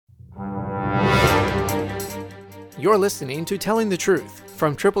You're listening to Telling the Truth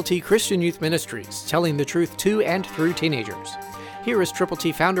from Triple T Christian Youth Ministries, telling the truth to and through teenagers. Here is Triple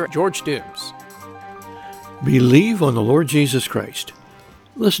T founder George Dooms. Believe on the Lord Jesus Christ.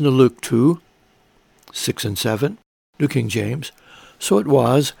 Listen to Luke 2, 6 and 7, New King James. So it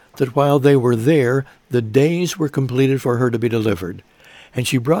was that while they were there, the days were completed for her to be delivered. And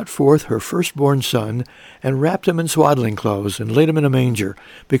she brought forth her firstborn son, and wrapped him in swaddling clothes, and laid him in a manger,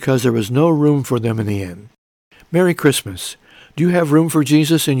 because there was no room for them in the inn. Merry Christmas. Do you have room for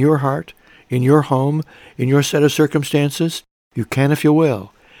Jesus in your heart, in your home, in your set of circumstances? You can if you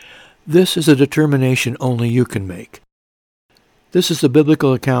will. This is a determination only you can make. This is the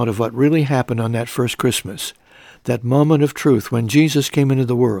biblical account of what really happened on that first Christmas, that moment of truth when Jesus came into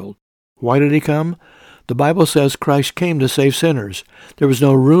the world. Why did he come? The Bible says Christ came to save sinners. There was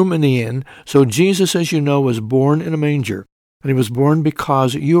no room in the inn, so Jesus, as you know, was born in a manger. And he was born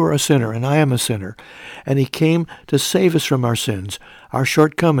because you are a sinner and I am a sinner. And he came to save us from our sins, our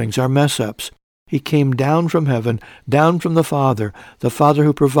shortcomings, our mess-ups. He came down from heaven, down from the Father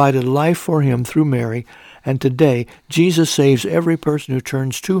who provided life for him through Mary. And today, Jesus saves every person who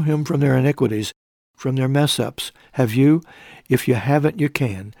turns to him from their iniquities, from their mess-ups. Have you? If you haven't, you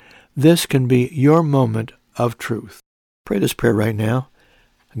can. This can be your moment of truth. Pray this prayer right now.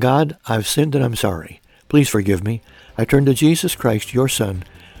 God, I've sinned and I'm sorry. Please forgive me. I turn to Jesus Christ, your Son,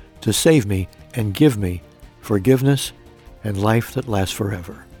 to save me and give me forgiveness and life that lasts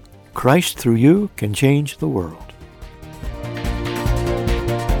forever. Christ, through you, can change the world.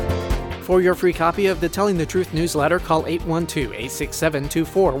 For your free copy of the Telling the Truth newsletter, call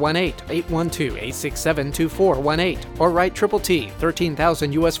 812-867-2418, 812-867-2418, or write Triple T,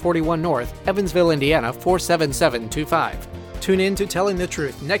 13,000 U.S. 41 North, Evansville, Indiana, 47725. Tune in to Telling the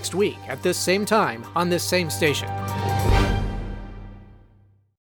Truth next week at this same time on this same station.